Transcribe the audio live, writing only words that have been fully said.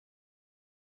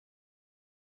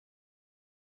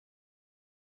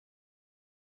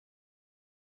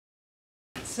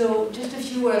So just a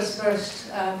few words first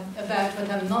about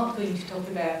what I'm not going to talk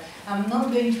about. I'm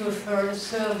not going to refer a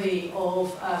survey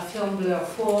of film blur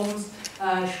forms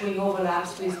showing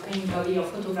overlaps with painterly or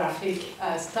photographic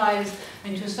styles,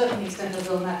 and to a certain extent as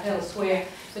well not elsewhere.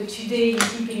 But today, in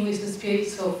keeping with the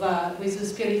spirits of the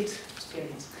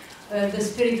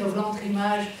spirit of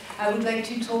l'entre-image, I would like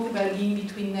to talk about the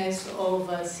in-betweenness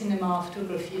of cinema,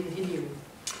 photography, and video.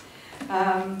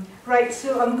 Right,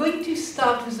 so I'm going to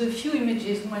start with a few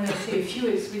images, and when I say a few,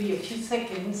 it's really a few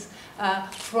seconds,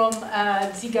 from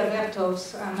Dziga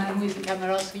Vertov's Man with the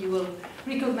Camera, so you will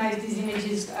recognize these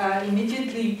images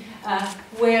immediately,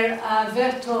 where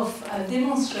Vertov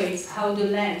demonstrates how the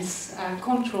lens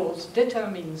controls,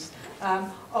 determines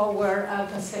our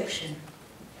perception.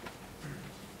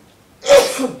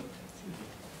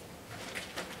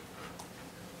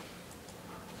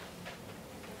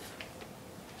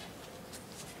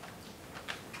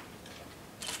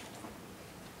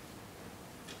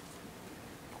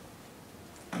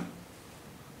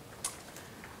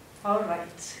 All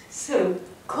right, so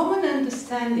common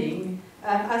understanding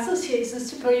associates the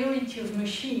superiority of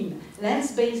machine,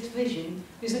 lens-based vision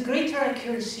with a greater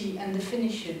accuracy and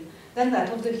definition than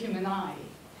that of the human eye.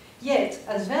 Yet,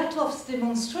 as Vertov's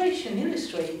demonstration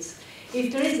illustrates,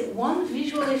 if there is one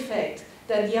visual effect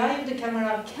that the eye of the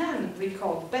camera can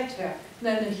record better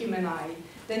than the human eye,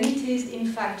 then it is in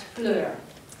fact blur.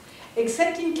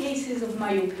 Except in cases of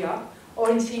myopia or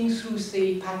in seeing through,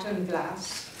 say, patterned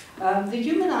glass, the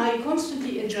human eye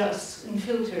constantly adjusts and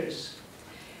filters.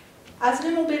 As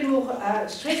Raymond Bellour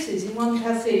stresses in one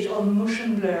passage on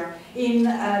motion blur in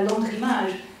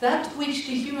l'entre-image, that which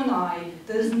the human eye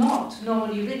does not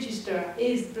normally register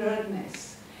is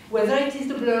blurredness, whether it is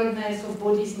the blurredness of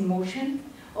bodies in motion,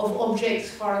 of objects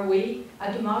far away,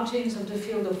 at the margins of the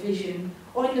field of vision,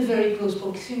 or in a very close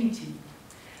proximity.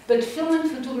 But film and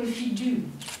photography do.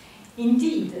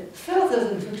 Indeed, further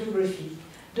than photography,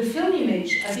 the film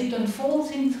image, as it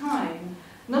unfolds in time,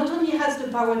 not only has the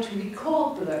power to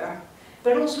record blur,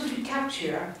 but also to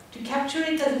capture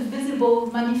it as a visible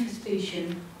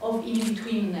manifestation of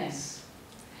in-betweenness.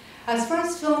 As far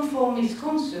as film form is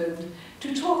concerned,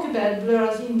 to talk about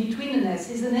blur's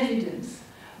in-betweenness is an evidence.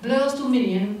 Blur's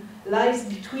dominion lies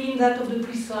between that of the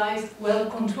precise,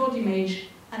 well-controlled image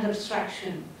and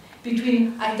abstraction,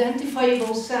 between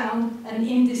identifiable sound and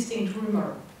indistinct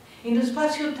rumor, in the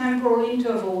spatio-temporal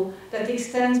interval that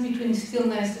extends between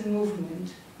stillness and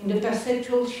movement, in the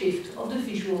perceptual shift of the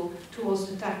visual towards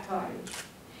the tactile.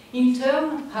 In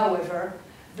turn, however,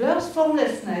 blur's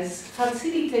formlessness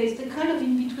facilitates the kind of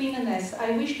in-betweenness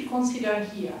I wish to consider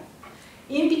here.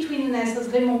 In-betweenness as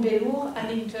Raymond Bellour and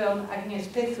in turn Agnes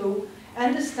Petho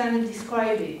understand and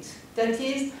describe it, that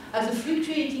is, as a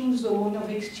fluctuating zone of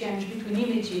exchange between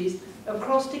images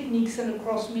across techniques and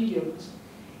across mediums.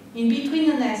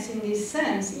 In-betweenness in this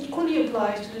sense equally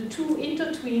applies to the two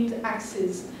intertwined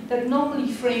axes that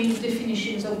normally frame the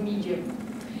definitions of medium.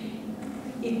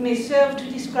 It may serve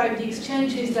to describe the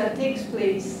exchanges that take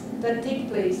place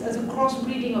as a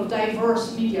crossbreeding of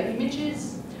diverse media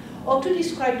images, or to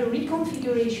describe the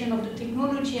reconfiguration of the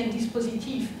technology and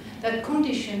dispositif that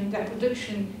condition their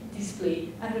production, display,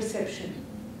 and reception.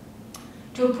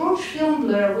 To approach film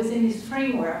blur within this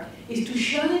framework is to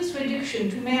shun its reduction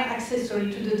to mere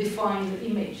accessory to the defined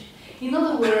image. In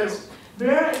other words,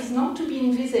 blur is not to be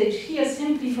envisaged here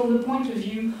simply from the point of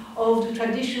view of the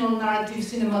traditional narrative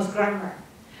cinema's grammar,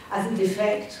 as a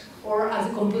defect or as a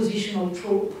compositional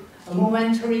trope, a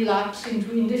momentary lapse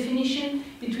into indefinition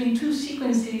between two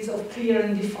sequences of clear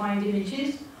and defined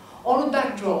images, or a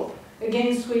backdrop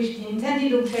against which the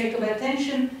intended object of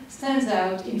attention stands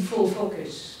out in full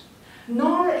focus.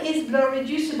 Nor is blur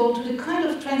reducible to the kind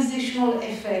of transitional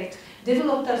effect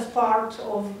developed as part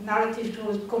of narrative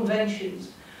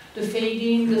conventions, the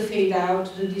fading, the fade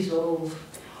out, the dissolve,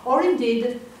 or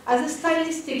indeed as a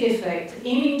stylistic effect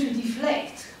aiming to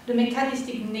deflect the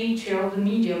mechanistic nature of the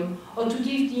medium or to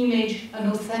give the image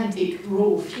an authentic,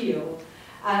 raw feel,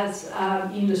 as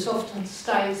in the soft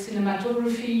style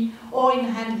cinematography or in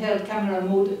handheld camera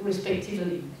mode,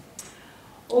 respectively.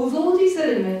 Although these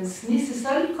elements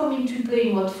necessarily come into play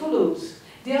in what follows,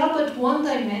 they are but one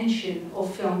dimension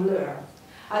of film blur.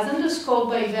 As underscored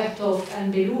by Vertov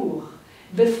and Bellour,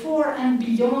 before and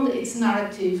beyond its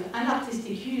narrative and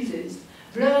artistic uses,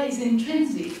 blur is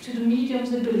intrinsic to the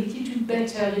medium's ability to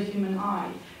better the human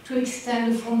eye, to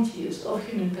extend the frontiers of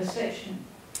human perception.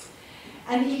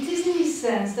 And it is in this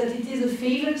sense that it is a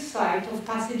favored site of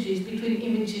passages between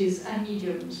images and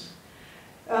mediums.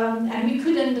 And we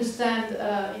could understand,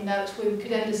 in that way, we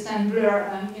could understand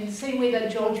blur in the same way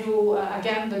that Giorgio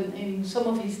Agamben, in some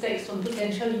of his texts on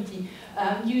potentiality,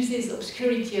 uses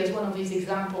obscurity as one of his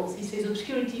examples. He says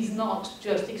obscurity is not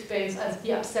just experienced as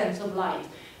the absence of light.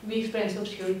 We experience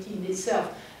obscurity in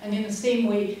itself. And in the same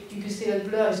way, you could say that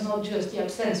blur is not just the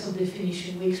absence of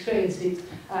definition. We experience it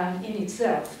in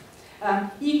itself.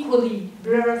 Equally,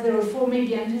 blur, therefore, may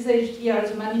be envisaged here as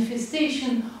a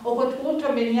manifestation of what Walter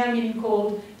Benjamin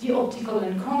called the optical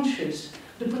unconscious,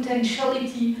 the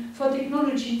potentiality for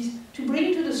technologies to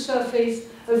bring to the surface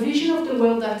a vision of the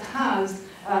world that has,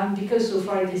 because so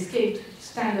far it escaped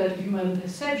standard human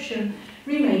perception,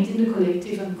 remained in the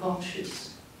collective unconscious.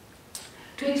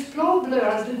 To explore blur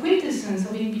as the quintessence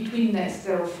of in-betweenness,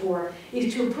 therefore,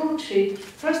 is to approach it,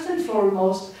 first and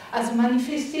foremost, as a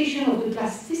manifestation of the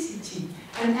plasticity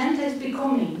and endless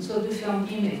becomings of the film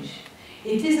image.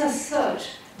 It is as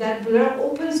such that blur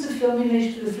opens the film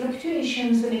image to the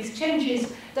fluctuations and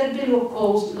exchanges that Bellow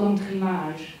calls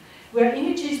l'entrimage, where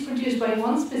images produced by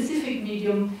one specific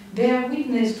medium bear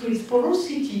witness to its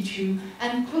porosity to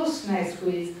and closeness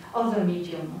with another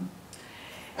medium.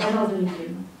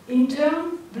 In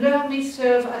turn, blur may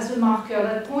serve as a marker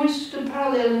that points to the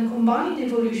parallel and combined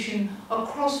evolution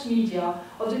across media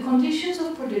of the conditions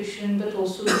of production, but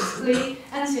also display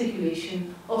and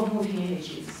circulation of moving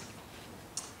images.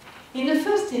 In the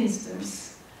first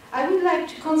instance, I would like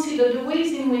to consider the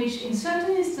ways in which, in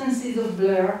certain instances of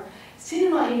blur,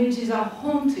 cinema images are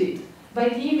haunted by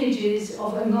the images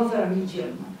of another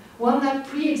medium, one that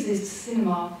pre-exists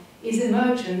cinema, is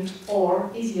emergent,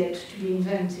 or is yet to be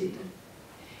invented.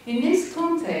 In this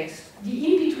context, the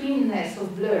in-betweenness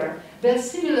of blur bears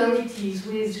similarities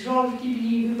with Georges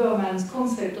Didier Huberman's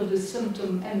concept of the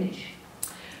symptom image.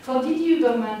 For Didier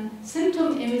Huberman,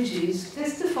 symptom images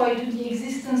testify to the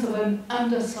existence of an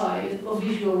underside of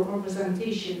visual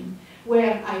representation,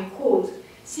 where, I quote,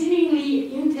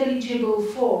 seemingly intelligible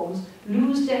forms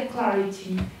lose their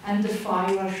clarity and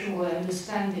defy rational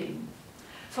understanding.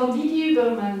 For Didier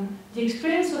Huberman, the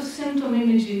experience of symptom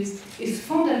images is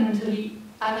fundamentally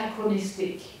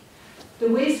anachronistic. The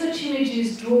way such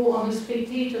images draw on the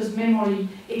spectator's memory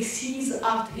exceeds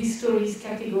art history's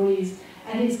categories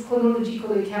and its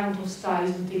chronological account of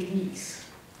styles and techniques.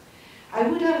 I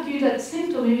would argue that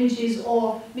symptom images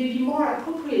are, maybe more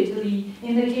appropriately,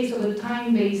 in the case of a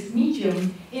time-based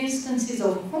medium, instances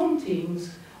of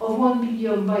hauntings of one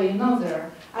medium by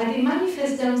another, as they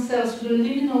manifest themselves through the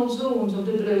liminal zones of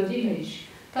the blurred image,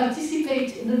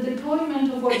 participate in the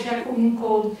deployment of what Giacomo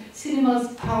called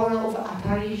cinema's power of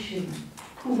apparition,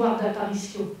 pouvoir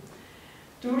d'apparition.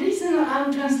 The reason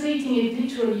I'm translating it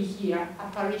literally here,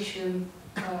 apparition,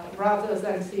 rather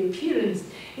than say appearance,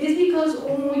 is because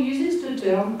Homo uses the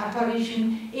term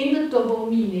apparition in the double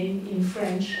meaning in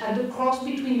French at the cross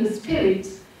between the spirit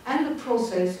and the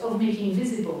process of making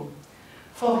visible.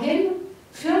 For him,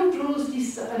 film draws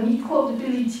this unequal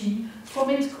ability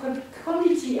from its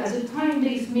quality as a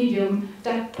time-based medium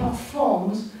that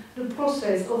performs the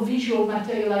process of visual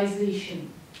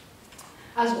materialization.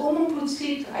 As Homo puts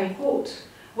it, I quote,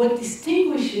 what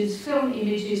distinguishes film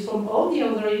images from all the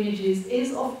other images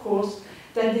is, of course,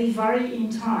 that they vary in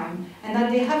time and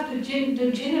that they have the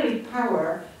generic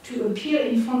power to appear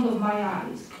in front of my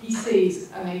eyes. He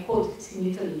says, and I quote it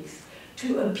in italics,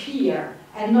 to appear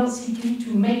and not simply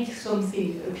to make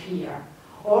something appear.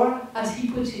 Or, as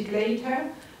he puts it later,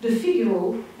 the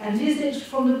figural, envisaged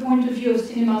from the point of view of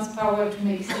cinema's power to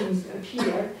make things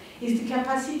appear, is the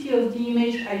capacity of the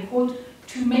image, I quote,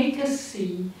 to make us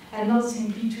see and not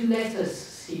simply to let us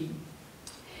see.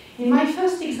 In my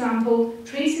first example,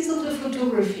 traces of the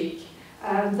photographic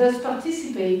thus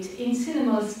participate in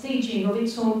cinema's staging of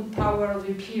its own power of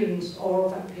appearance or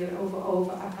of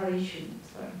apparition.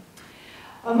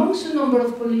 Amongst a number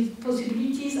of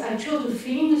possibilities, I chose the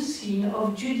famous scene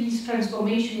of Judy's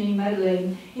transformation in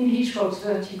Madeleine in Hitchcock's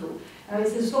Vertigo.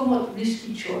 It's a somewhat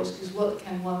risky choice, because what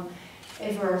can one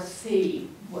ever say,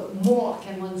 what more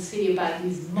can one say about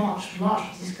these much,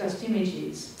 much discussed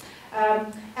images?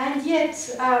 And yet,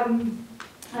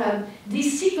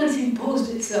 this sequence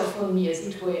imposed itself on me, as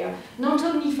it were, not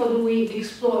only for the way it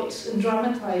exploits and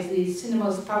dramatizes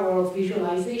cinema's power of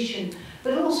visualization,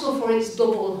 but also for its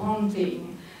double haunting.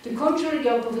 The conjuring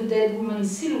up of a dead woman's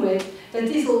silhouette that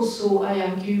is also, I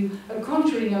argue, a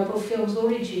conjuring up of film's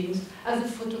origins as a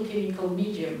photochemical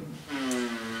medium.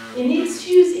 In its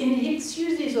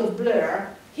uses of blur,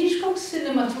 Hitchcock's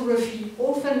cinematography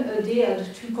often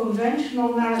adhered to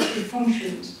conventional narrative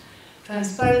functions.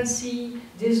 Transparency,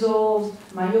 dissolved,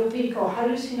 myopic or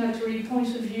hallucinatory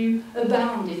points of view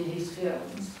abound in his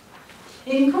films.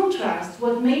 In contrast,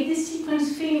 what made this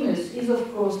sequence famous is,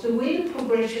 of course, the way the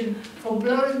progression from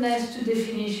blurredness to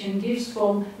definition gives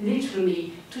form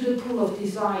literally to the pool of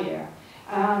desire,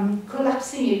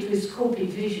 collapsing it with scopic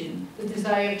vision, the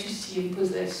desire to see and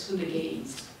possess through the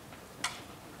gaze.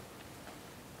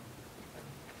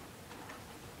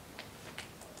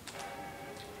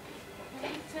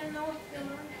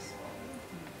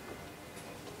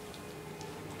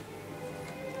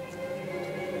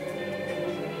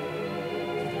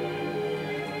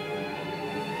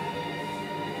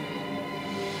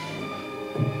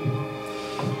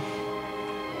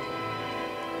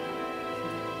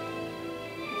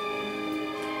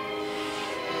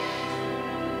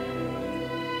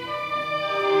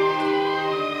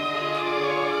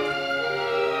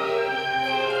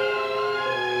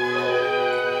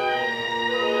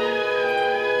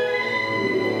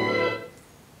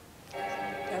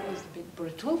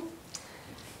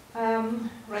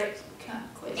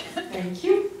 Thank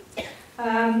you.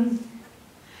 I'm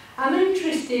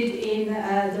interested in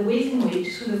the ways in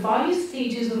which, through the various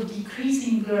stages of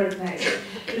decreasing blurredness,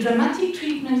 the dramatic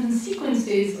treatment and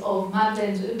sequences of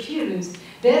Madeleine's appearance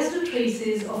bears the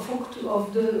traces of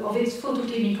its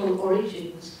photochemical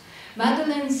origins.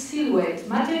 Madeleine's silhouette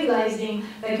materializing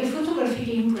like a photographic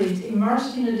imprint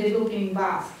immersed in a developing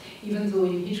bath, even though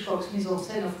in Hitchcock's mise en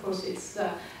scène, of course, it's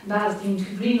bathed into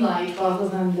green light rather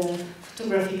than the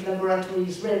photographic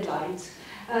laboratory's red light.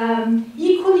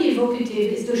 Equally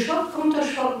evocative is the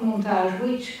shot-counter-shot montage,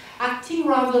 which, acting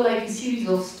rather like a series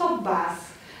of stop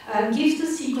baths, gives the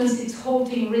sequence its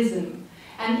halting rhythm.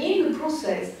 And in the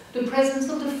process, the presence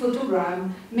of the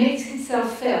photogram makes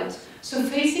itself felt,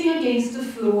 surfacing against the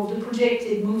flow of the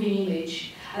projected moving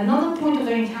image. Another point of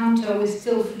encounter with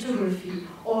still photography,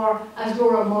 or, as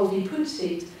Laura Mulvey puts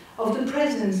it, of the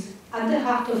presence at the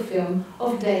heart of film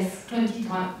of death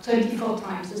 24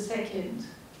 times a second.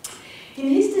 In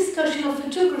his discussion of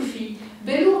photography,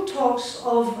 Bellow talks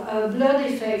of blurred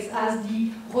effects as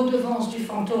the redevance du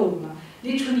fantôme,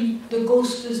 literally the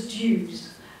ghostless dues.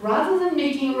 Rather than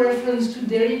making a reference to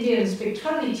Derridean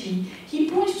spectrality, he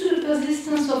points to the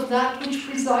persistence of that which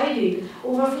presided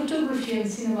over photography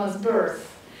and cinema's birth,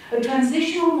 a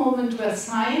transitional moment where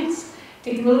science,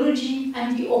 technology,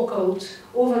 and the occult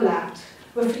overlapped,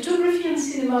 where photography and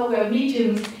cinema were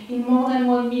mediums in more than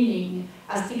one meaning,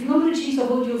 as technologies of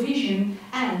audiovision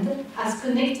and as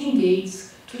connecting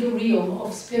gates to the realm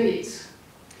of spirits.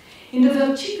 In the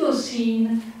Vertigo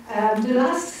scene, the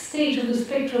last stage of the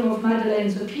spectrum of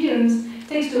Madeleine's appearance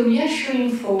takes the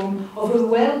reassuring form of a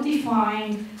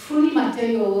well-defined, fully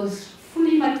materialized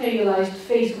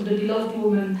face of the beloved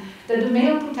woman that the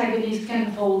male protagonist can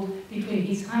hold between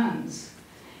his hands.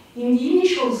 In the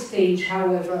initial stage,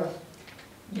 however,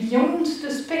 beyond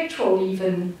the spectral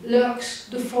even, lurks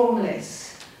the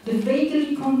formless, the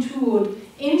vaguely contoured,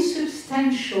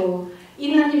 insubstantial,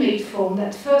 inanimate form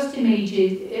that first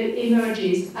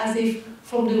emerges as if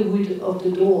from the wood of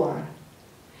the door.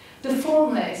 The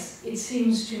formless, it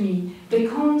seems to me,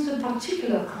 becomes a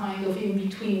particular kind of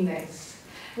in-betweenness,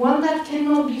 one that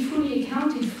cannot be fully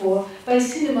accounted for by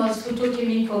cinema's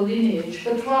photochemical lineage,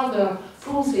 but rather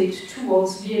pulls it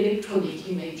towards the electronic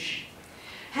image.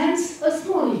 Hence, a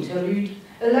small interlude,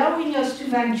 allowing us to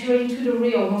venture into the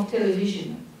realm of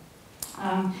television.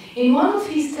 In one of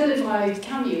his televised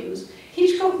cameos,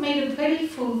 Hitchcock made a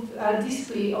playful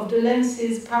display of the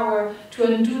lens's power to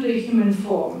undo the human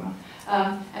form.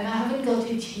 And I haven't got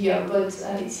it here, but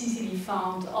it's easily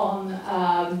found on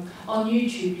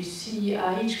YouTube. You see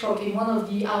Hitchcock in one of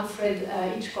the Alfred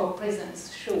Hitchcock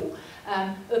Presents show,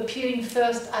 appearing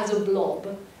first as a blob,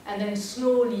 and then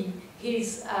slowly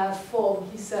his form,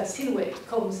 his silhouette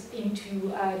comes into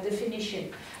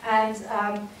definition. And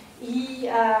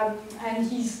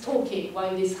he's talking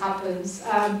while this happens,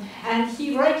 and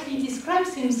he rightly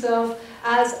describes himself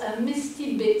as a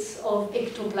misty bits of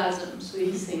ectoplasm. So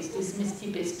he says this misty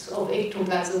bits of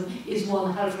ectoplasm is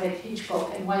one Alfred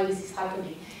Hitchcock, and while this is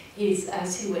happening, his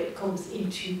silhouette comes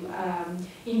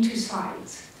into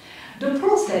sight. The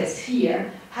process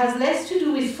here has less to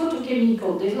do with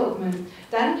photochemical development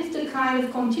than with the kind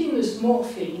of continuous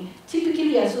morphing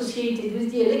typically associated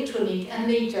with the electronic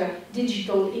and later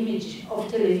digital image of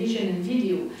television and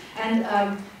video.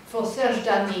 And for Serge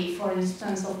Danet, for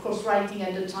instance, of course, writing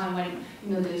at the time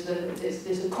when there's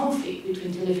a conflict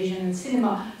between television and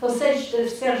cinema, for Serge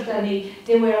Danet,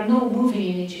 there were no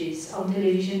moving images on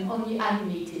television, only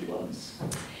animated ones.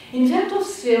 In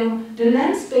Vertov's film, the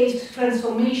lens-based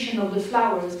transformation of the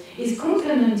flowers is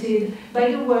complemented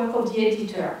by the work of the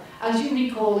editor. As you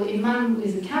recall, in Man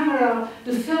with a Camera,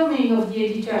 the filming of the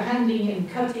editor handling and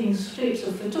cutting strips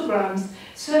of photograms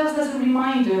serves as a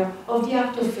reminder of the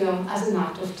art of film as an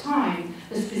art of time,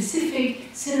 a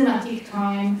specific cinematic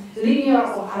time, linear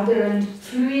or aberrant,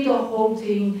 fluid or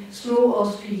halting, slow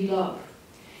or speeded up.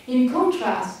 In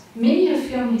contrast, many a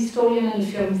film historian and a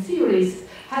film theorist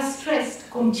has stressed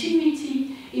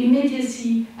continuity,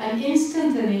 immediacy, and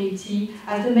instantaneity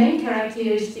as the main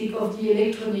characteristic of the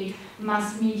electronic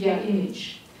mass media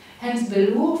image. Hence,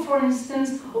 Bellour, for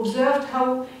instance, observed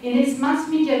how, in its mass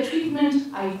media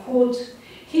treatment, I quote,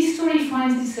 history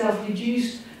finds itself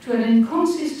reduced to an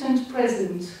inconsistent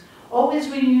present, always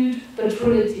renewed but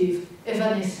relative,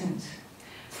 evanescent.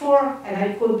 For, and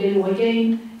I quote Bellour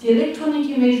again, the electronic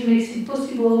image makes it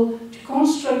possible to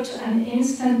construct an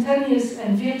instantaneous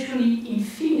and virtually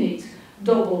infinite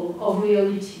double of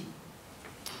reality.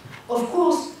 Of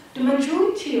course, the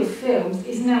majority of films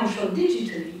is now shot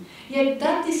digitally, yet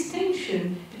that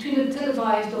distinction between the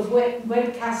televised or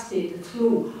webcasted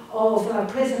flow of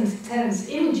present tense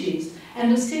images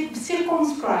and the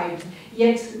circumscribed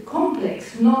yet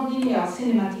complex non-linear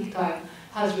cinematic type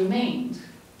has remained.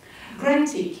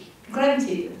 Granted,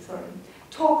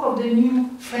 talk of the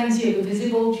new frenzy of the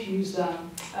visible, to use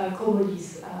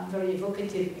Comolli's very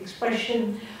evocative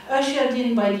expression, ushered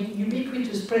in by the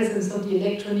ubiquitous presence of the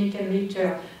electronic and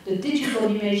later the digital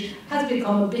image, has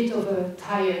become a bit of a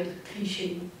tired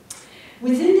cliché.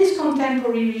 Within this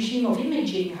contemporary regime of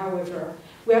imaging, however,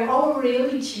 where our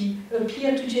reality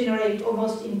appears to generate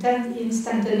almost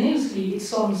instantaneously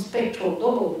its own spectral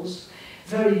doubles,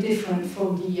 very different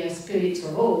from the spirits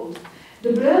of old,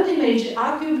 the blurred image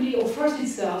arguably offers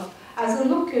itself as a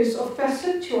locus of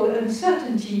perceptual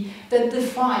uncertainty that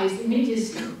defies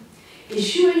immediacy.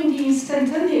 Eschewing the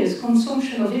instantaneous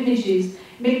consumption of images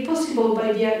made possible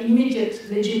by their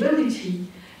immediate legibility,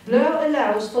 blur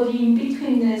allows for the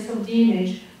in-betweenness of the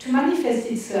image to manifest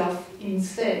itself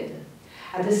instead.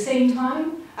 At the same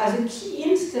time, as a key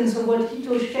instance of what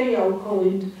Hito Scheyau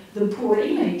called the poor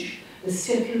image, the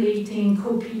circulating,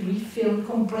 copied, refilled,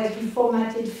 compressed,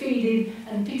 reformatted, faded,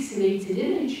 and pixelated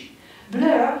image,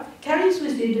 blur carries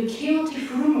with it the chaotic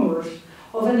rumors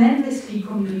of an endlessly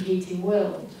communicating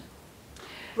world.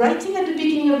 Writing at the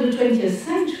beginning of the 20th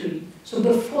century, so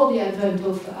before the advent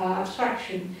of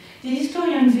abstraction, the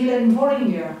historian Wilhelm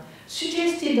Worringer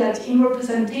suggested that in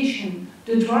representation,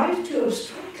 the drive to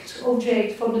abstract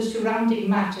objects from the surrounding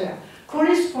matter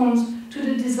corresponds to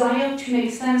the desire to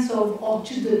make sense of or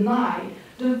to deny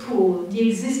the pool, the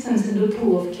existence in the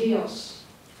pool of chaos.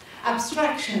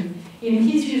 Abstraction, in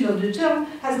his use of the term,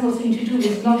 has nothing to do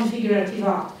with non-figurative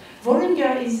art.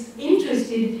 Worringer is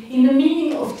interested in the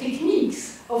meaning of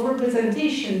techniques of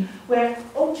representation where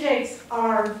objects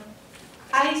are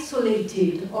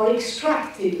isolated or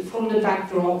extracted from the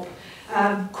backdrop,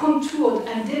 contoured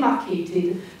and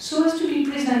demarcated so as to be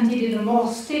presented in a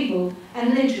more stable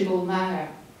and legible manner.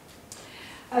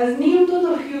 As Neil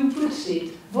Donoghue puts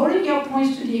it, Worringer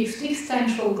points to the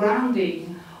existential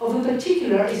grounding of a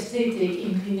particular aesthetic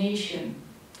inclination.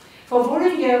 For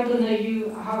Worringer,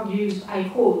 Donoghue argues, I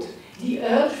quote, the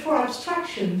urge for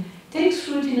abstraction takes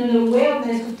root in an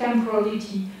awareness of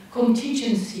temporality,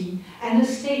 contingency, and a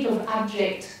state of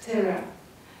abject terror.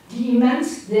 The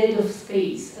immense dead of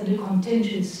space and the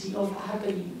contingency of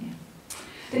happening.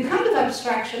 The kind of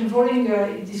abstraction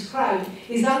Worringer described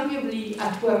is arguably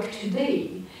at work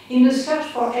today in the search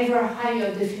for ever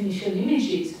higher definition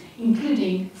images,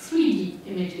 including 3D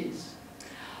images.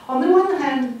 On the one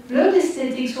hand, blurred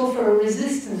aesthetics offer a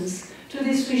resistance to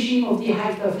this regime of the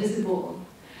hypervisible.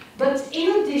 But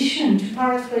in addition, to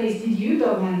paraphrase Didier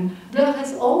Huberman, blur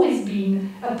has always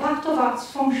been a part of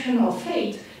art's function or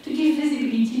fate to give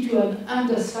visibility to an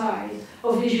underside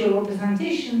of visual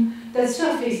representation that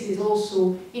surfaces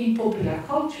also in popular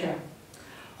culture.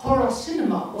 Horror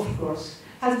cinema, of course,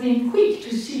 has been quick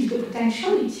to seize the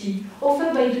potentiality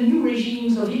offered by the new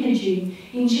regimes of imaging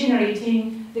in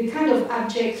generating the kind of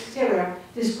abject terror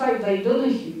described by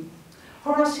Donoghue.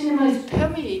 Horror cinema is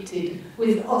permeated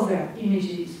with other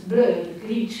images, blurred,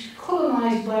 glitched,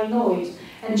 colonized by noise,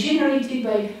 and generated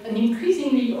by an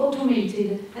increasingly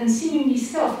automated and seemingly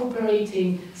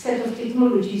self-operating set of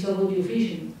technologies of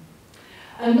audio-vision.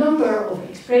 A number of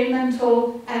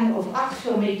experimental and of art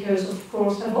filmmakers, of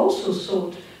course, have also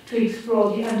sought to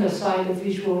explore the underside of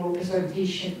visual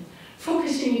representation,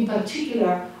 focusing in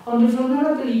particular on the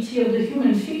vulnerability of the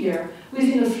human figure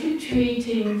within a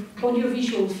fluctuating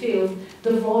audiovisual field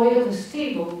devoid of a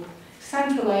stable,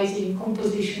 centralizing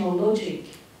compositional logic.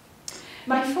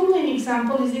 My following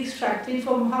example is extracted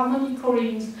from Harmony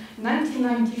Corinne's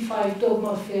 1995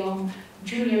 dogma film,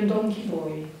 Julian Donkey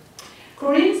Boy.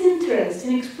 Corinne's interest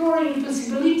in exploring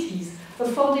possibilities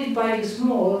afforded by the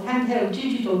small handheld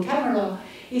digital camera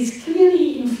is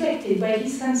clearly inflected by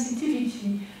his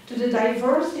sensitivity to the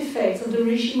diverse effects of the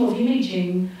regime of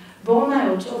imaging born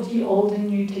out of the old and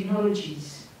new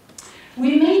technologies.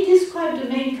 We may describe the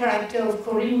main character of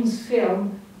Corinne's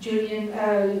film,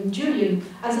 Julian,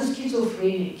 as a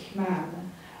schizophrenic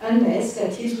man, unless,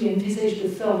 that is, we envisage the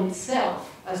film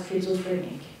itself as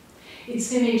schizophrenic.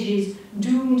 Its images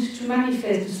doomed to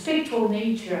manifest the spectral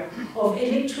nature of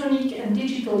electronic and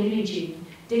digital imaging,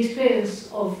 the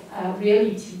experience of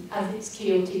reality as its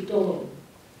chaotic double.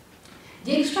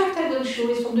 The extract I will show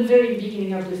is from the very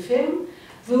beginning of the film,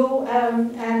 though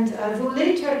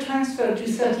later transferred to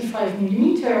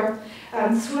 35mm.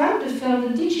 Throughout the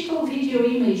film, the digital video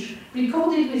image,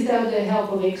 recorded without the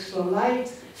help of extra light,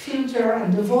 filter,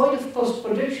 and devoid of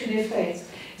post-production effects,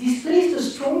 displays the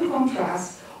strong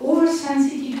contrast,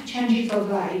 oversensitive changes of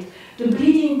light, the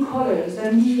bleeding colors,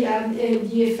 and the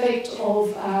effect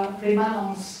of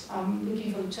remanence, I'm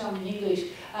looking for the term in English,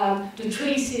 the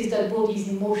traces that bodies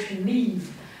in motion leave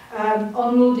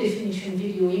on low-definition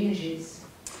video images.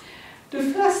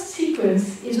 The first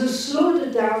sequence is a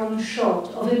slowed-down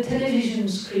shot of a television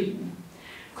screen.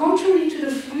 Contrary to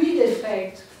the fluid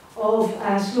effect of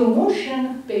slow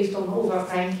motion, based on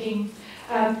overcranking,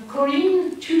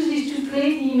 Corinne chooses to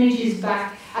play the images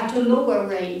back at a lower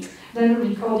rate than the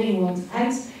recording ones,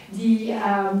 hence the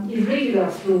irregular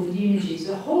flow of the images,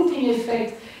 a halting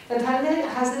effect that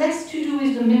has less to do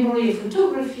with the memory of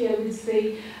photography, I would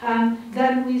say,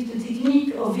 than with the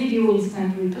technique of video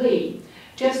instant replay.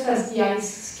 Just as the ice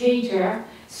skater,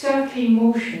 circling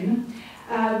motion,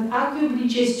 arguably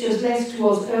gestures less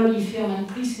towards early film and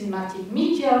pre-cinematic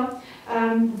media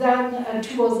than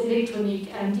towards electronic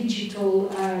and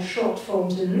digital short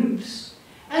forms and loops.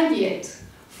 And yet,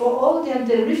 for all their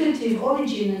derivative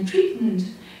origin and treatment,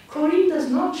 Corinne does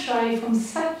not shy from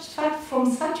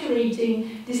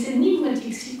saturating this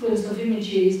enigmatic sequence of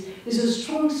images with a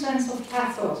strong sense of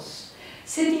pathos,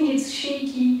 setting its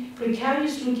shaky,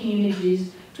 precarious-looking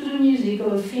images to the music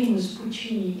of a famous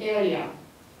Puccini aria,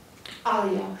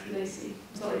 should I say?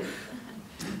 Sorry.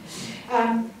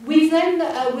 We then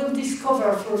will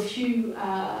discover for a few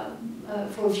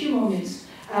moments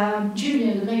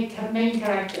Julian, the main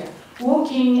character,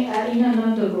 walking in an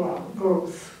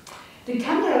undergrowth. The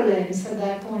camera lens at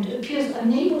that point appears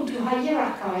unable to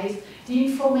hierarchize the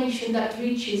information that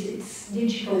reaches its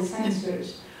digital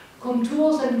sensors.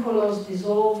 Contours and colors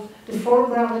dissolve, the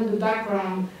foreground and the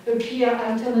background appear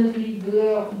alternately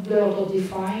blurred or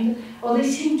defined, or they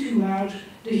seem to merge,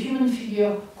 the human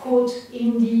figure caught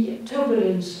in the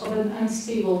turbulence of an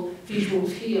unstable visual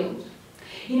field.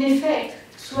 In effect,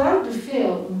 throughout the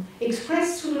film,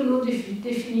 expressed through the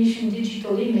low-definition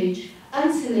digital image,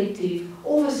 unselective,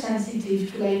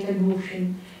 oversensitive to light and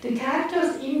motion, the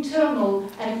character's internal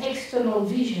and external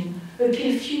vision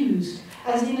appear fused,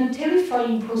 as in a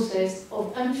terrifying process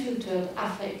of unfiltered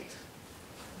affect.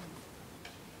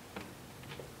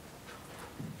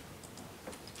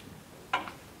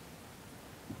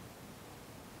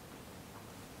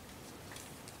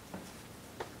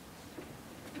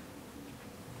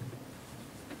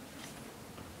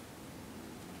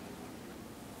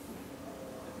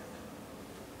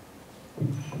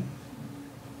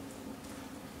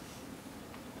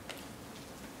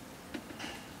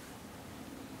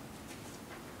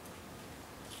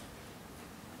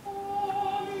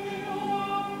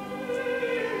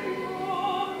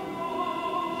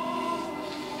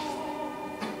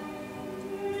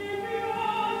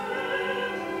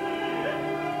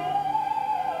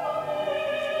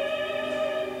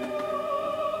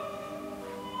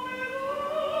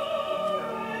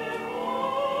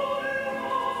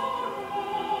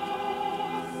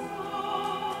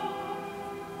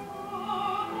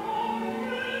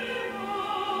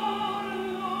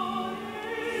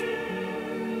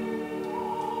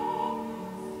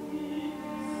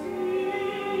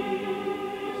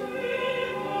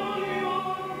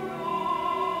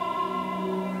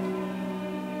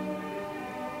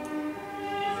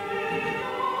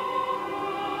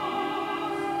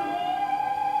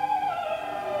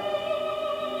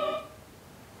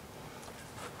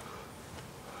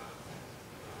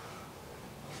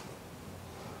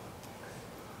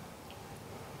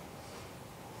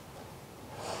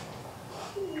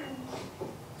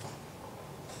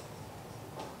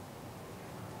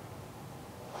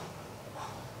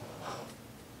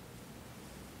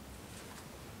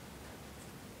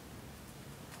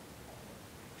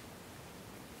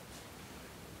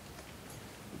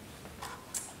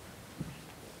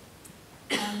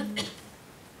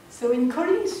 So in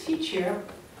Corinne's feature,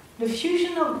 the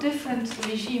fusion of different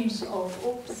regimes of,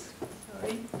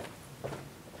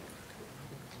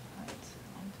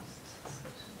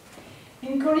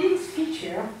 In Corinne's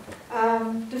feature,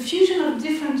 the fusion of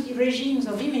different regimes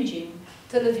of imaging,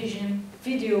 television,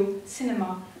 video,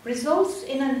 cinema, results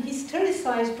in an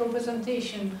historicized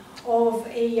representation of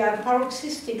a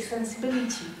paroxystic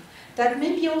sensibility that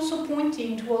may be also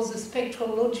pointing towards the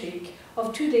spectral logic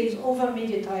of today's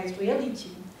over-mediatized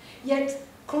reality. Yet,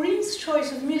 Corinne's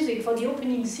choice of music for the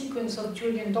opening sequence of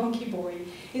Julian Donkey Boy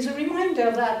is a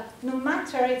reminder that no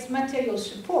matter its material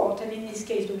support, and in this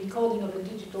case the recording of a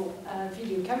digital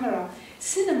video camera,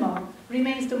 cinema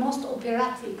remains the most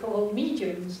operatic of all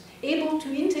mediums, able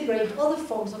to integrate other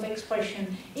forms of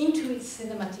expression into its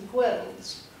cinematic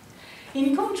worlds.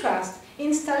 In contrast,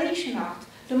 installation art,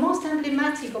 the most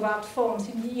emblematic of art forms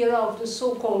in the era of the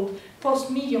so-called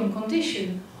post-medium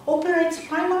condition, operates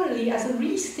primarily as a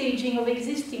restaging of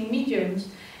existing mediums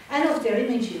and of their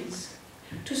images.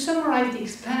 To summarize the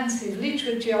expansive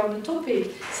literature on the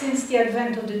topic since the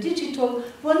advent of the digital,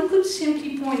 one could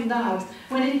simply point out,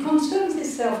 when it concerns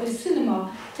itself with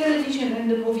cinema, television, and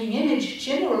the moving image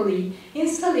generally,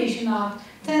 installation art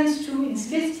tends to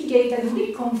investigate and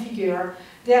reconfigure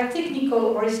their technical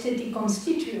or aesthetic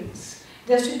constituents,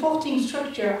 their supporting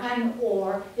structure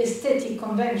and/or aesthetic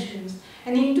conventions,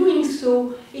 and in doing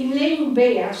so, in laying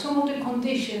bare some of the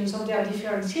conditions of their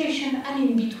differentiation and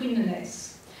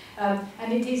in-betweenness.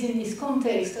 And it is in this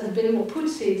context, as Benoit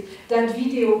puts it, that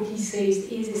video, he says,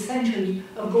 is essentially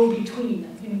a go-between,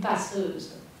 une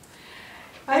passeuse.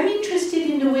 I'm interested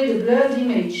in the way the blurred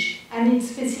image and its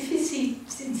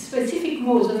specific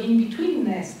modes of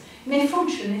in-betweenness may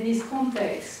function in this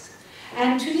context.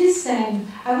 And to this end,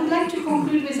 I would like to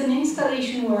conclude with an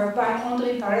installation work by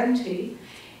André Parente,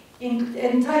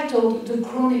 entitled The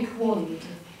Chronic Wound.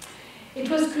 It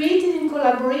was created in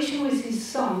collaboration with his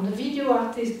son, the video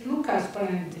artist Lucas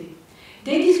Parente.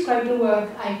 They describe the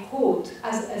work, I quote,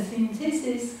 as a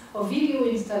synthesis of video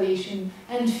installation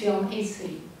and film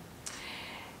essay.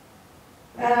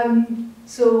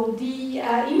 So the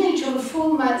image of a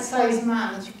full-size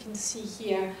man, as you can see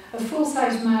here, a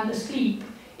full-size man asleep,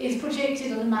 is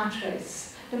projected on a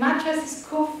mattress. The mattress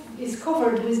is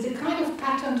covered with the kind of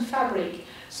patterned fabric,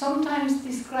 sometimes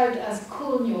described as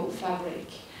colonial fabric.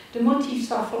 The motifs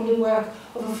are from the work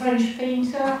of a French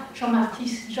painter,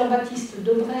 Jean-Baptiste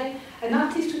Debray, an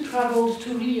artist who traveled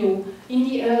to Rio in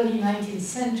the early 19th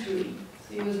century.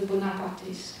 So he was a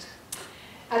Bonapartist.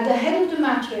 At the head of the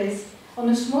mattress, on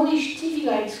a smallish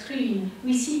TV-like screen,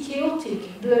 we see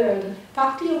chaotic, blurred,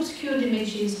 partly obscured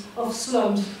images of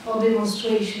slums or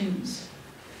demonstrations.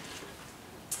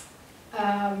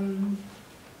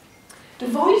 The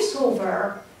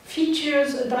voiceover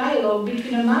features a dialogue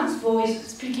between a man's voice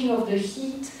speaking of the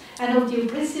heat and of the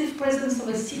oppressive presence of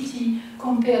a city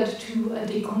compared to a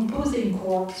decomposing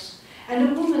corpse, and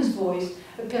a woman's voice,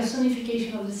 a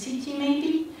personification of the city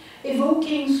maybe,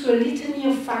 evoking through a litany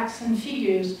of facts and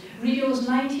figures Rio's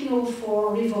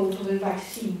 1904 revolt of the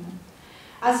vaccine.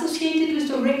 Associated with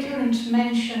the recurrent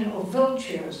mention of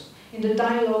vultures in the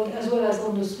dialogue as well as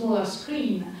on the smaller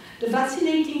screen, the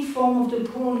vacillating form of the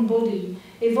prone body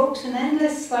evokes an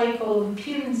endless cycle of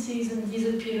appearances and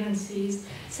disappearances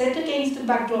set against the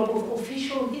backdrop of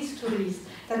official histories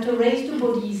that erase the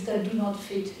bodies that do not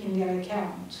fit in their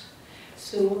account.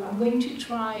 So I'm going to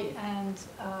try and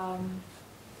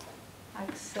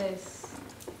access.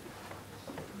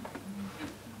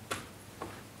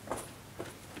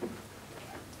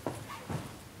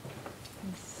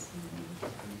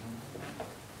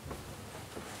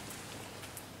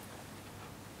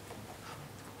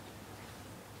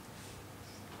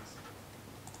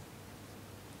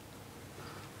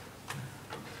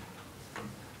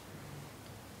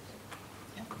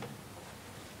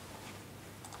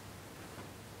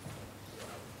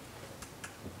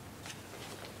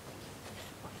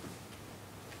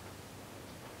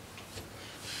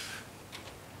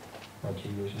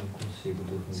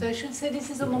 So I should say this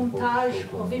is a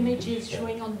montage of images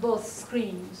showing on both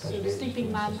screens, so the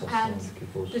sleeping man and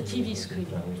the TV screen.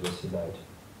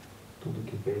 Tudo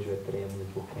que vejo é trêmulo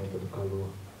por conta do calor,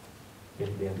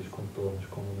 perdendo os contornos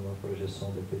como numa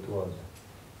projeção defeituosa.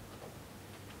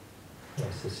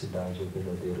 Essa cidade é o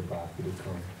verdadeiro parque do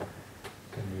cão,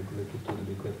 canícula que tudo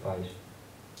liquefaz.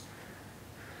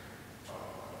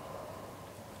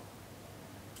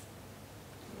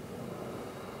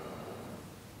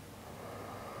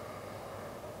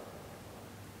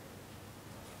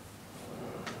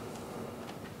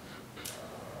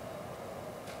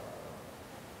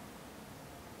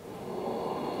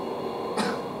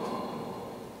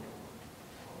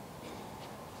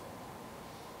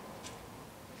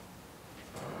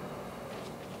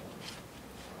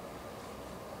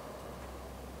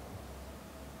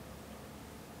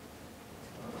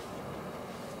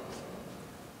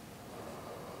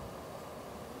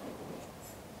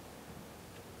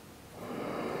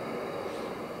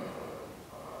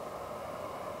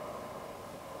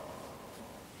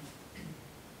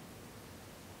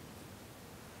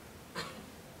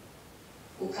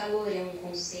 calor é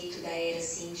conceito da era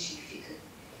científica.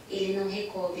 Ele não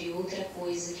recobre outra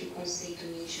coisa que o conceito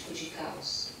mítico de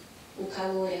caos. O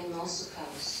calor é o nosso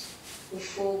caos. O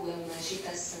fogo é uma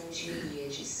agitação de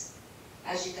miríades.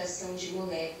 Agitação de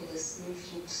moléculas num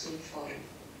fluxo informe.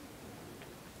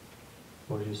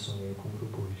 Hoje sonhei com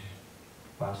urubus,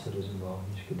 pássaros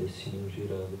enormes que desciam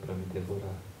girando para me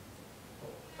devorar.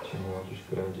 Tinham olhos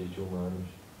grandes de humanos.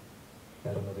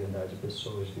 Eram, na verdade,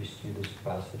 pessoas vestidas de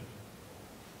pássaros.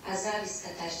 As aves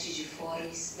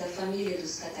catartidiformes, da família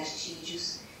dos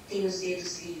catartídeos, têm os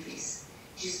dedos livres,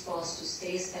 dispostos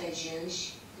 3 para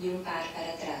diante e um par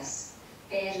para trás.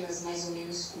 Pernas mais ou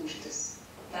menos curtas,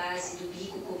 base do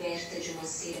bico coberta de uma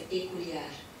cera peculiar,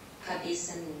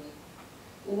 cabeça nua.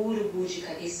 O urubu de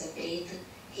cabeça preta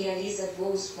realiza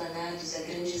voos planados a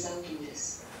grandes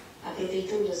alturas,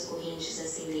 aproveitando as correntes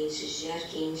ascendentes de ar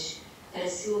quente para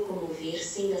se locomover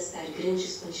sem gastar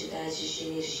grandes quantidades de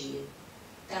energia.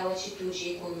 Tal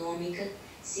atitude econômica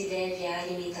se deve à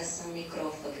alimentação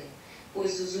necrófaga,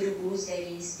 pois os urubus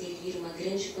devem expelir uma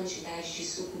grande quantidade de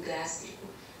suco gástrico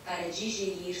para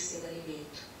digerir seu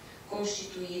alimento,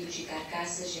 constituído de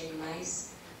carcaças de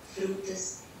animais,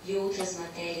 frutas e outras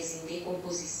matérias em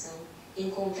decomposição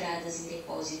encontradas em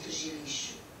depósitos de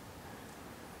lixo.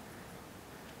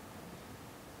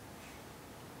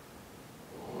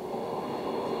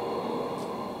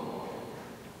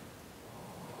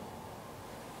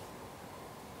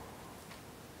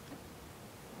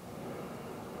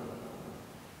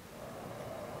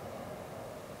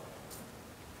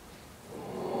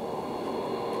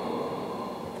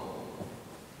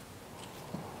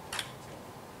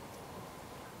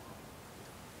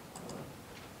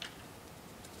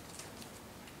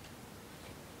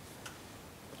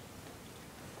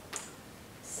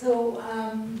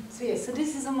 So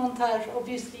this is a montage.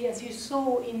 Obviously, as you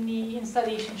saw in the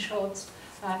installation shots,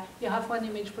 you have one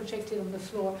image projected on the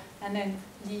floor, and then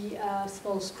the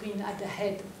small screen at the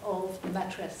head of the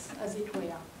mattress, as it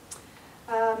were.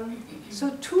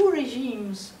 So 2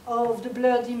 regimes of the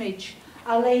blurred image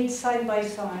are laid side by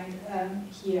side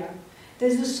here.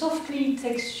 There's the softly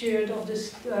textured of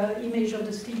the image of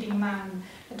the sleeping man,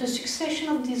 that a succession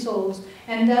of dissolves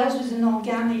endows with an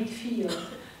organic feel.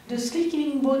 The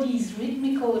sleeping body's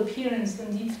rhythmical appearances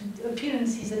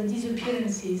and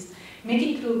disappearances make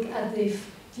it look as if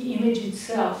the image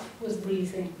itself was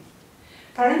breathing.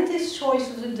 Parente's choice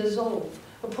of the dissolve,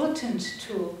 a potent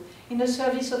tool in the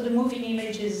service of the moving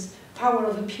image's power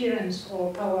of appearance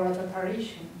or power of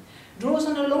apparition, draws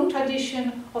on a long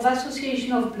tradition of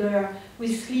association of blur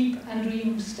with sleep and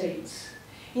dream states.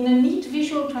 In a neat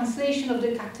visual translation of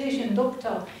the Cartesian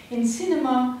doctor, in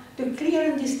cinema, the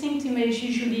clear and distinct image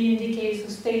usually indicates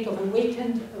a state of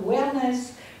awakened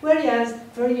awareness, whereas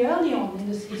very early on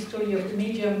in the history of the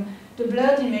medium, the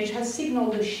blurred image has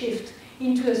signaled a shift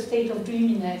into a state of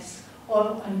dreaminess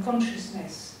or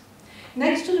unconsciousness.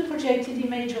 Next to the projected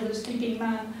image of the sleeping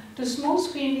man, the small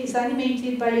screen is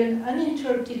animated by an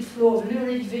uninterrupted flow of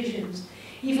lurid visions,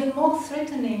 even more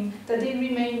threatening that they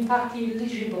remain partly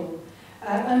legible,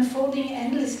 unfolding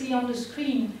endlessly on the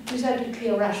screen without a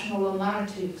clear rational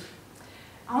narrative.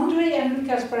 André and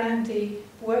Lucas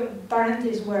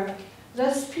Parente's work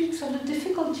thus speaks of the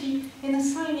difficulty in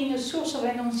assigning a source of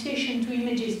enunciation to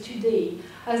images today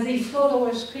as they flood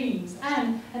our screens,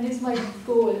 and this might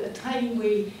go a tiny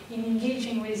way in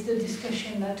engaging with the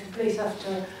discussion that took place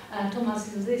after Thomas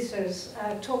Ilzesser's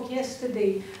talk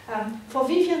yesterday. For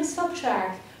Vivian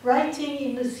Sobchak, writing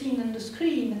in the scene and the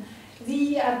screen,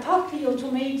 the partly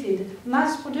automated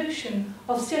mass production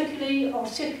of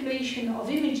circulation of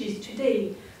images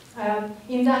today,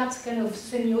 in that kind of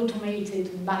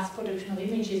semi-automated mass production of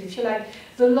images, if you like,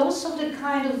 the loss of the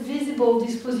kind of visible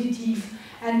dispositif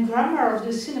and grammar of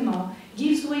the cinema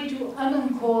gives way to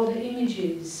unanchored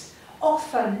images,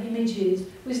 often images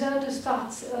without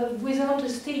a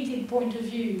stated point of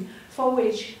view for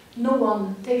which no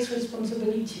one takes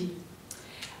responsibility.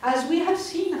 As we have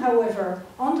seen, however,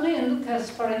 André and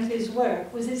Lucas Parente's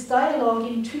work, with its dialogue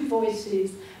in 2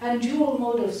 voices and dual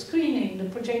mode of screening, the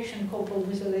projection coupled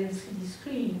with a LCD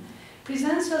screen,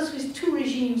 presents us with 2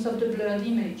 regimes of the blurred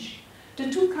image. The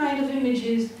 2 kinds of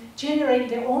images generate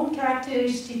their own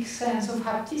characteristic sense of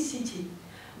hapticity,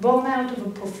 born out of a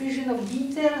profusion of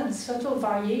detail and subtle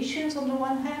variations on the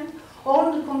one hand, or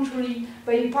on the contrary,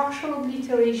 by a partial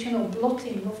obliteration or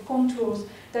blotting of contours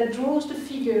that draws the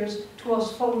figures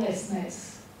towards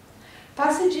formlessness.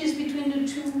 Passages between the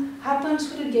 2 happen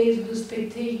through the gaze of the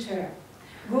spectator,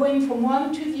 going from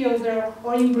one to the other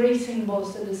or embracing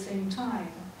both at the same time.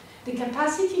 The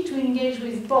capacity to engage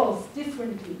with both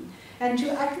differently and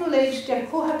to acknowledge their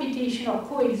cohabitation or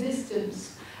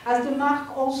coexistence as the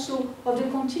mark also of the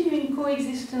continuing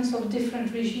coexistence of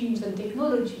different regimes and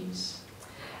technologies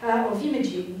of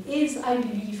imaging is, I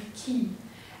believe, key.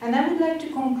 And I would like to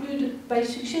conclude by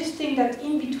suggesting that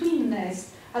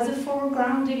in-betweenness as a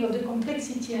foregrounding of the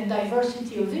complexity and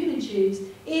diversity of images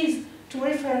is, to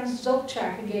reference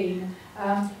Sobczak again,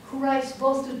 who writes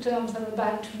both the terms I'm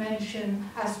about to mention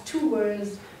as two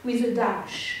words with a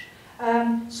dash.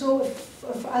 So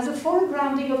as a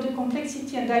foregrounding of the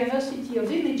complexity and diversity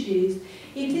of images,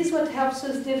 it is what helps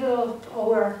us develop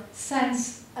our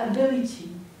sense ability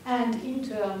and, in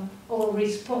turn, our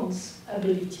response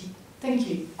ability. Thank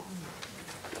you.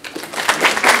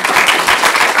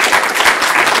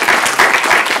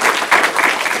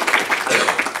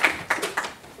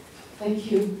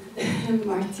 Thank you,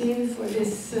 Martine, for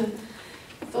this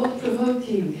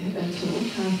thought-provoking talk, I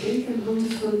think, and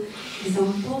wonderful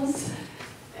examples.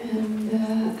 And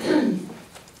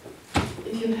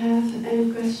if you have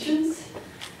any questions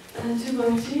to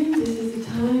Martine, this is the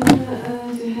time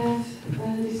to have a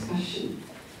discussion.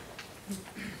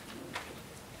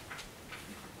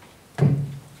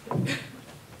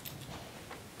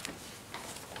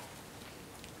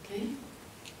 Okay.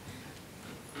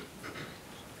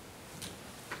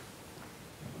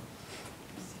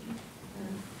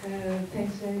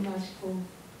 Thanks very much for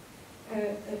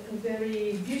a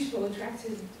very beautiful,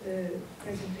 attractive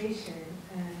presentation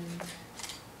and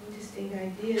interesting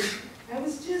ideas. I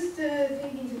was just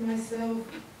thinking to myself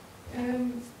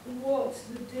what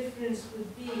the difference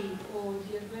would be, or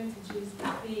the advantages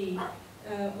would be,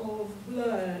 of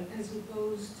blur as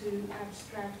opposed to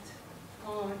abstract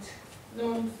art,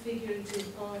 non-figurative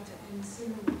art, and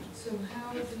cinema. So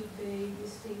how do they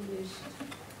distinguish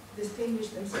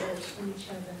themselves from each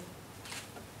other?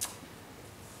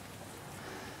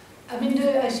 I mean,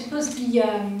 I suppose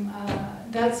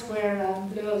that's where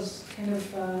blur's kind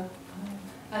of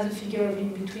as a figure of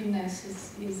in-betweenness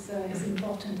is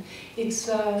important. It's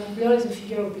blur is a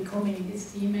figure of becoming.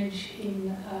 It's the image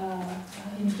in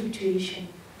fluctuation.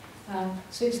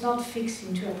 So it's not fixed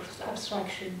into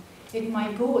abstraction. It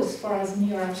might go as far as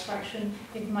near abstraction.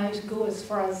 It might go as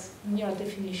far as near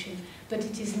definition, but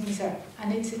it is neither.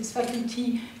 And it's its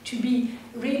faculty to be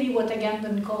really what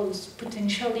Agamben calls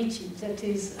potentiality. That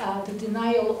is the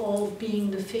denial of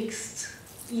being the fixed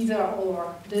either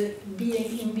or, the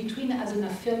being in between as an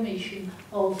affirmation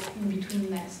of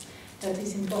in-betweenness. That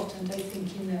is important, I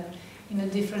think, in a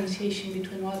differentiation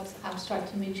between what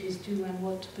abstract images do and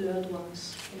what blurred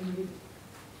ones can do.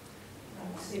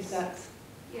 If that.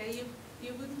 Yeah,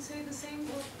 you wouldn't say the same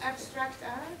of abstract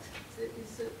art?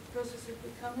 It's a process of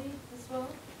becoming as well?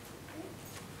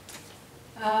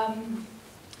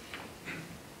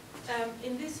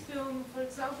 In this film, for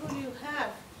example, you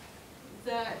have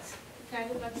that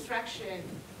kind of abstraction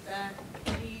that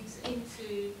leads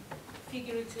into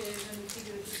figurative, and the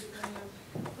figurative becoming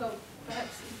of, well,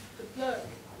 perhaps the blur.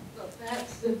 Well,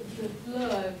 perhaps the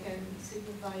blur can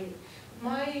signify it.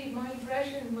 My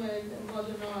impression when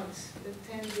modern art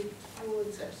tended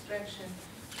towards abstraction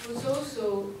was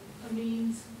also a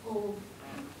means of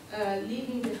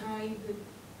leaving behind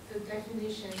the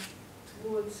definition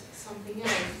towards something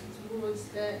else, towards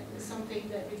something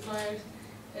that requires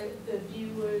the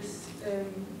viewer's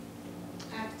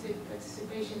active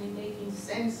participation in making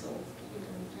sense of,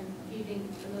 and giving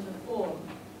another form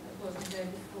that wasn't there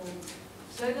before.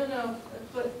 So I don't know,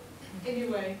 but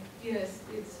anyway, yes,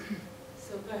 it's.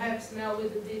 So perhaps now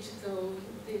with the digital,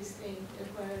 this thing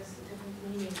acquires a different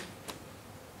meaning.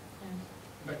 Yeah.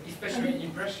 But especially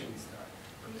impressionist art,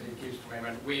 it gives to my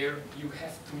mind where you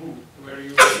have to move,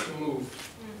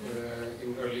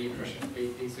 in early impression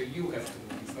painting, so you have to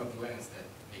move. It's not the lens that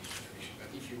makes the tradition, but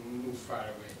if you move far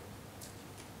away,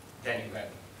 then you have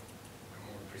a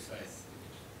more precise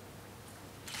image.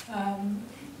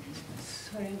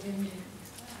 Sorry, I didn't.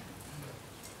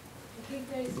 I think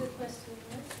there is a question,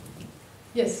 right?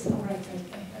 Yes, all right, I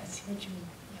see what you mean.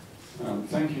 Yeah.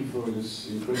 Thank you for this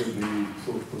incredibly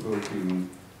thought-provoking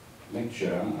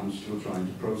lecture. I'm still trying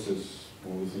to process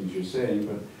all the things you're saying,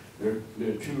 but there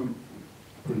are two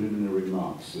preliminary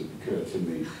remarks that occur to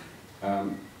me.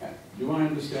 Do I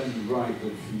understand you right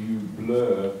that for you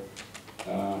blur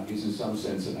is in some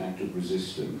sense an act of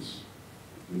resistance?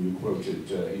 When you quoted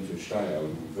Inter Steyer,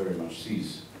 who very much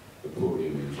sees the poor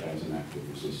image as an act of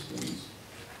resistance.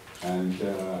 And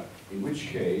in which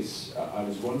case, I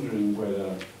was wondering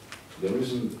whether there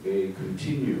isn't a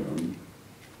continuum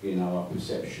in our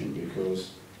perception,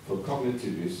 because for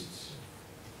cognitivists,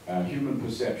 human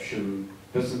perception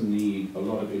doesn't need a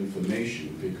lot of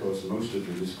information because most of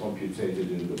it is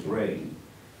computated in the brain.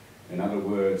 In other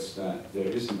words, that there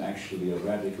isn't actually a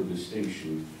radical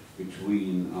distinction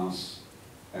between us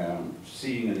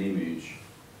seeing an image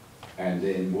and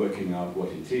then working out what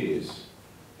it is,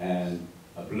 and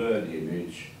a blurred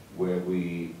image where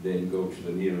we then go to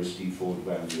the nearest default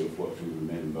value of what we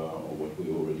remember or what we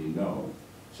already know.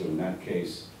 So in that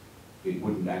case, it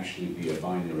wouldn't actually be a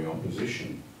binary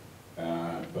opposition,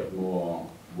 but more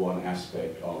one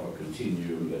aspect of a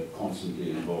continuum that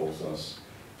constantly involves us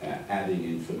adding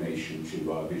information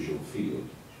to our visual field.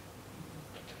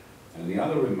 And the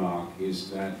other remark is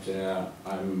that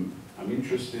I'm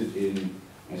interested in,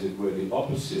 as it were, the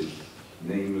opposite,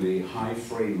 namely high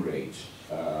frame rate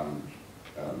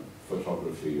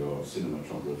photography or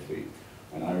cinematography.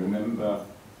 And I remember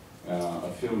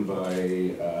a film by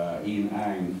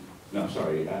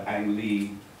Ang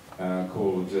Lee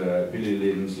called Billy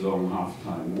Lynn's Long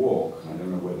Halftime Walk. I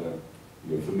don't know whether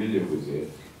you're familiar with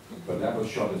it, but that was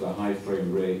shot at a high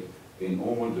frame rate in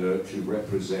order to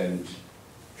represent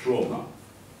trauma.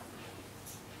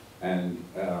 And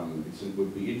it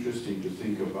would be interesting to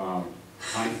think about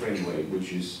high frame rate,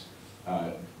 which is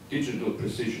digital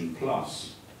precision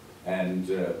plus, and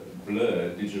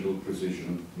blur digital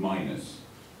precision minus.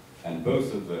 And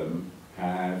both of them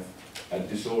have a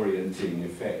disorienting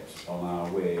effect on our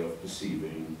way of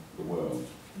perceiving the world.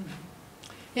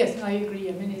 Yes, I agree.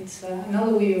 I mean, it's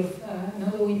another way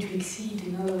to exceed,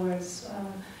 in other words,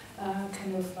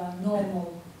 kind of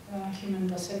normal human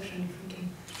perception, if we can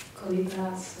call it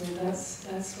that. So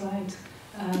that's right.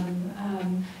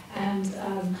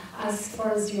 As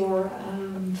far as your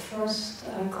first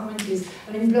comment is,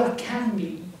 I mean, blur can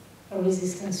be a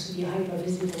resistance to be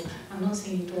hypervisible. I'm not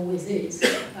saying it always is,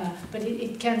 but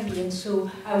it can be. And so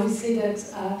I would say that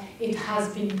it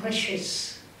has been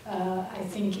precious, I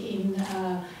think, in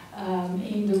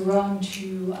the run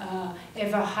to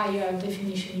ever higher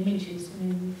definition images. I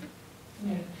mean,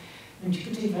 and to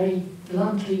put it very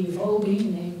bluntly, we've all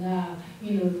been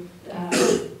in,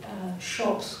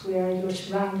 shops where you're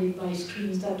surrounded by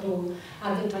screens that all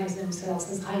advertise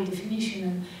themselves as high definition,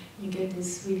 and you get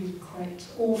this really quite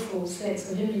awful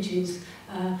sets of images,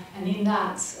 and in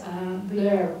that,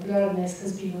 blurredness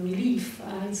has been a relief.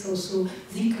 It's also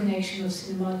the connection of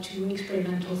cinema to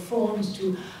experimental forms,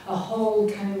 to a whole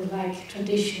kind of like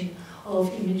tradition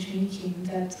of image making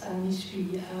that needs to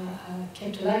be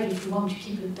kept alive if we want to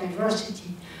keep a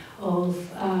diversity of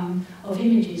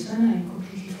images. And I'm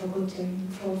completely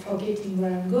forgetting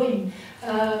where I'm going.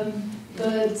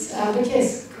 But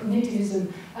yes,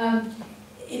 cognitivism.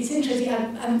 It's interesting.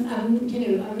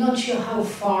 I'm not sure how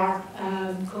far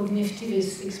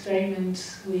cognitivists experiment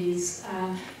with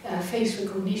face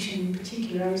recognition in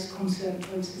particular is concerned,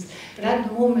 for instance. But at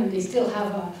the moment, they still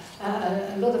have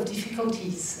a lot of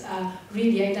difficulties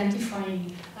really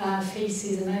identifying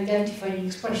faces and identifying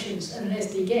expressions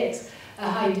unless they get a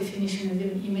high definition of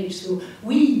an image. So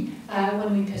we,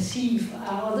 when we perceive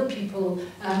other people,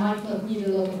 might not need a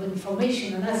lot of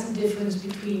information, and that's the difference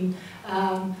between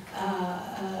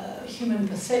human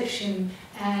perception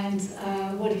and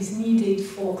what is needed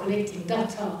for collecting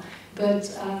data. But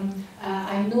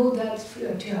I know that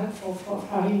for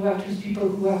having worked with people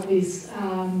who work with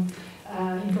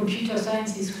in computer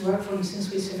sciences who work, for instance,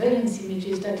 with surveillance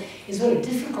images, that it's very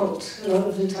difficult a lot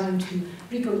of the time to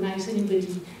recognize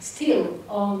anybody still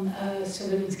on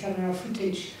surveillance camera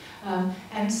footage.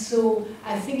 And so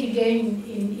I think, again,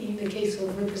 in the case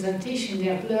of representation,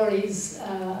 their blur is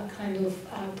a kind of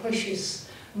precious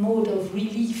mode of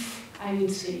relief, I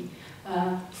would say,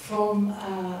 from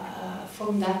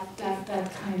that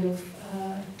kind of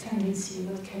tendency,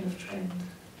 that kind of trend.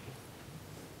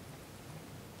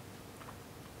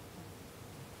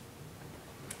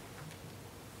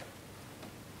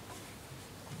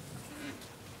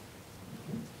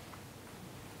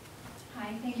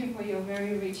 Thank you for your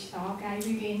very rich talk. I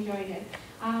really enjoyed it.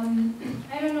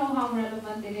 I don't know how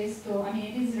relevant it is to, I mean,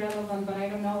 it is relevant, but I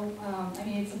don't know, I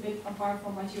mean, it's a bit apart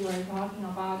from what you were talking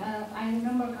about. I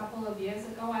remember a couple of years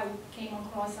ago, I came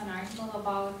across an article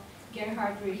about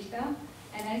Gerhard Richter,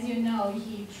 and as you know,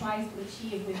 he tries to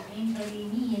achieve with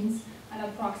painterly means an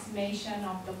approximation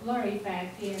of the blur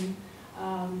effect in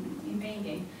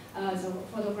painting, so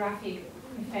photographic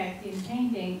effect in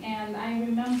painting. And I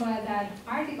remember that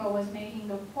article was making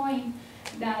the point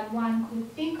that one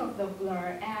could think of the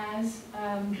blur as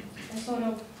a sort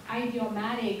of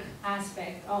idiomatic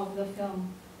aspect of the film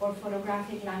or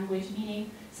photographic language,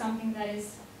 meaning something that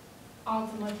is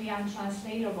ultimately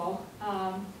untranslatable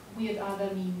with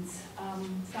other means.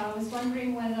 So I was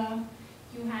wondering whether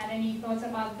you had any thoughts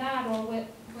about that, or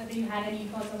whether you had any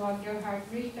thoughts about Gerhard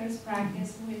Richter's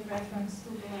practice with reference to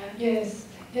blur. Yes,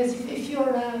 yes. If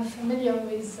you're familiar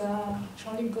with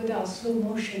Charlie Godard's slow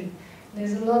motion,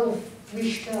 there's a lot of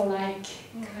Richter-like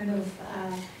kind of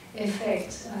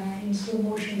effect in slow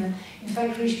motion. In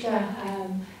fact, Richter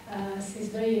says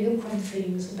very eloquent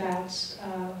things about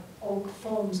all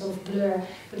forms of blur.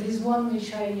 But there's one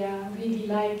which I really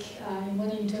like in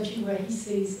one interview where he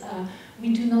says,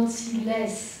 we do not see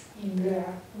less in blur,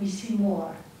 we see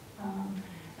more.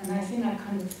 And I think that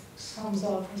kind of sums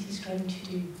up what he's trying to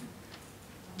do.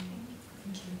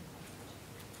 Thank you.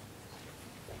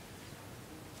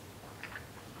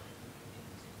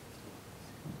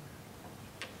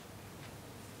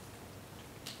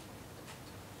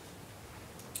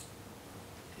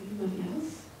 Anybody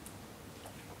else?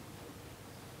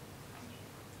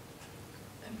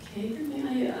 Okay, then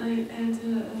may I add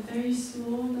a very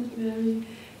small but very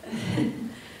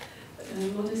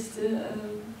modest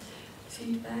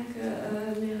feedback.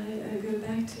 May I go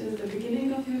back to the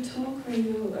beginning of your talk where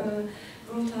you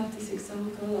brought up this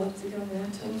example of the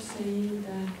Gaverto saying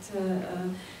that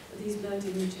these blurred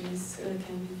images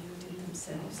can be viewed in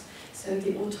themselves. So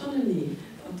the autonomy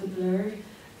of the blur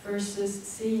versus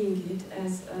seeing it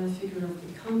as a figure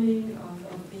of becoming,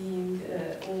 of being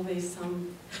always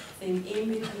something in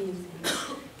between things.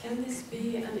 Can this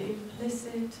be an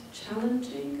implicit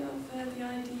challenging of the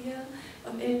idea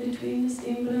of in-betweenness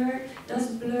in blur?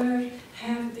 Does blur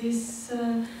have this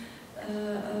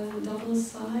double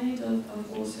side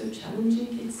of also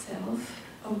challenging itself,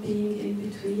 of being in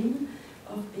between,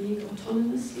 of being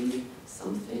autonomously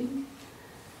something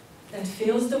that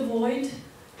fills the void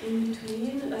in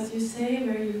between, as you say,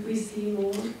 where we see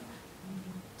more?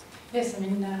 Yes, I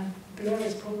mean, blur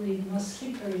is probably the most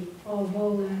slippery of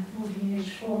all moving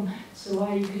image form. So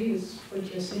I agree with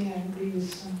what you're saying. I agree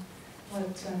with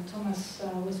what Thomas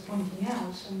was pointing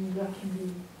out. I mean, blur can be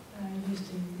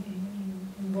used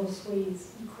in both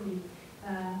ways equally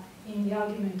in the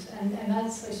argument. And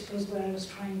that's, I suppose, what I was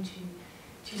trying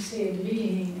to say at the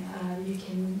beginning. You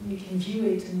can view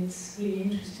it, and it's really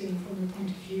interesting from the point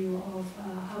of view of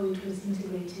how it was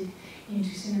integrated into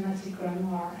cinematic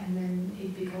grammar, and then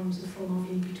it becomes a form of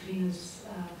in-betweenness,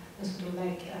 a sort of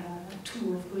like a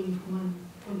tool of going from one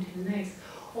point to the next,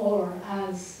 or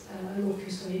as a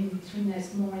locus of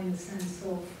in-betweenness, more in the sense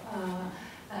of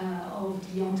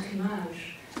the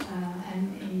entre-image.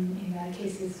 And in that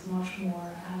case, it's much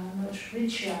more, much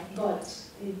richer, but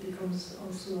it becomes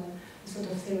also a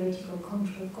sort of theoretical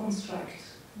construct.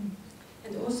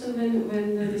 And also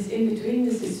when this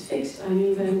in-betweenness is fixed, I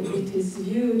mean, when it is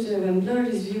viewed, when blur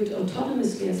is viewed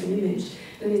autonomously as an image,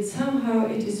 then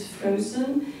it is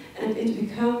frozen, and it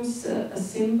becomes a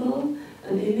symbol,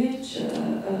 an image,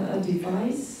 a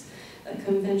device, a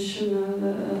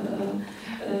conventional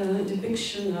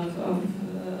depiction of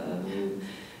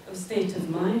state of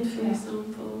mind, for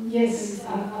example. Yes,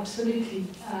 absolutely.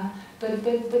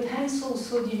 But hence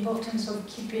also the importance of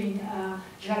keeping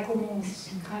Jacques Aumon's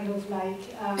kind of like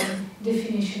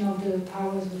definition of the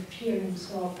powers of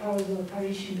appearance or powers of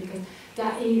apparition, because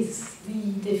that is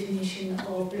the definition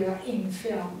of blur in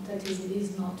film. That is, it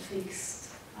is not fixed,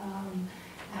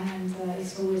 and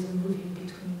it's always a moving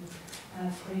between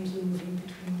frames, or moving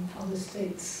between other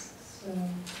states.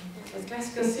 But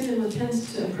classical cinema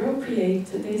tends to appropriate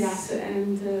this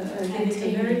and get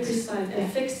it very precise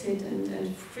and fix it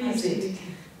and freeze it.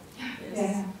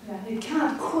 Yes. Yeah, it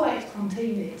cannot quite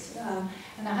contain it.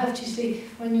 And I have to say,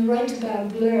 when you write about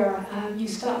blur, you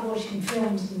start watching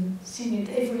films and seeing it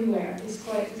everywhere. It's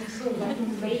sort of like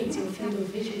invades your field of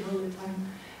vision all the time.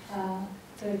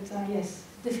 Yes,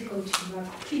 difficult to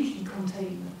completely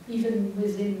contain, even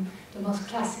within the most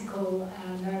classical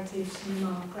narrative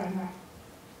cinema grammar.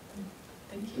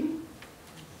 Thank you.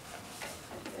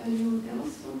 Anyone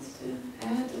else wants to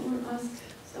add or ask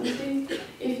something?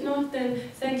 If not, then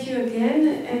thank you again,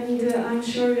 and I'm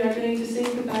sure we are going to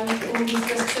think about all these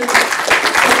questions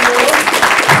some more.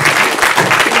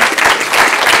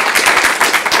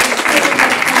 We still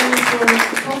have time for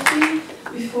coffee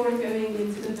before going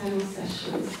into the panel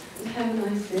sessions. And have a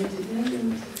nice day today.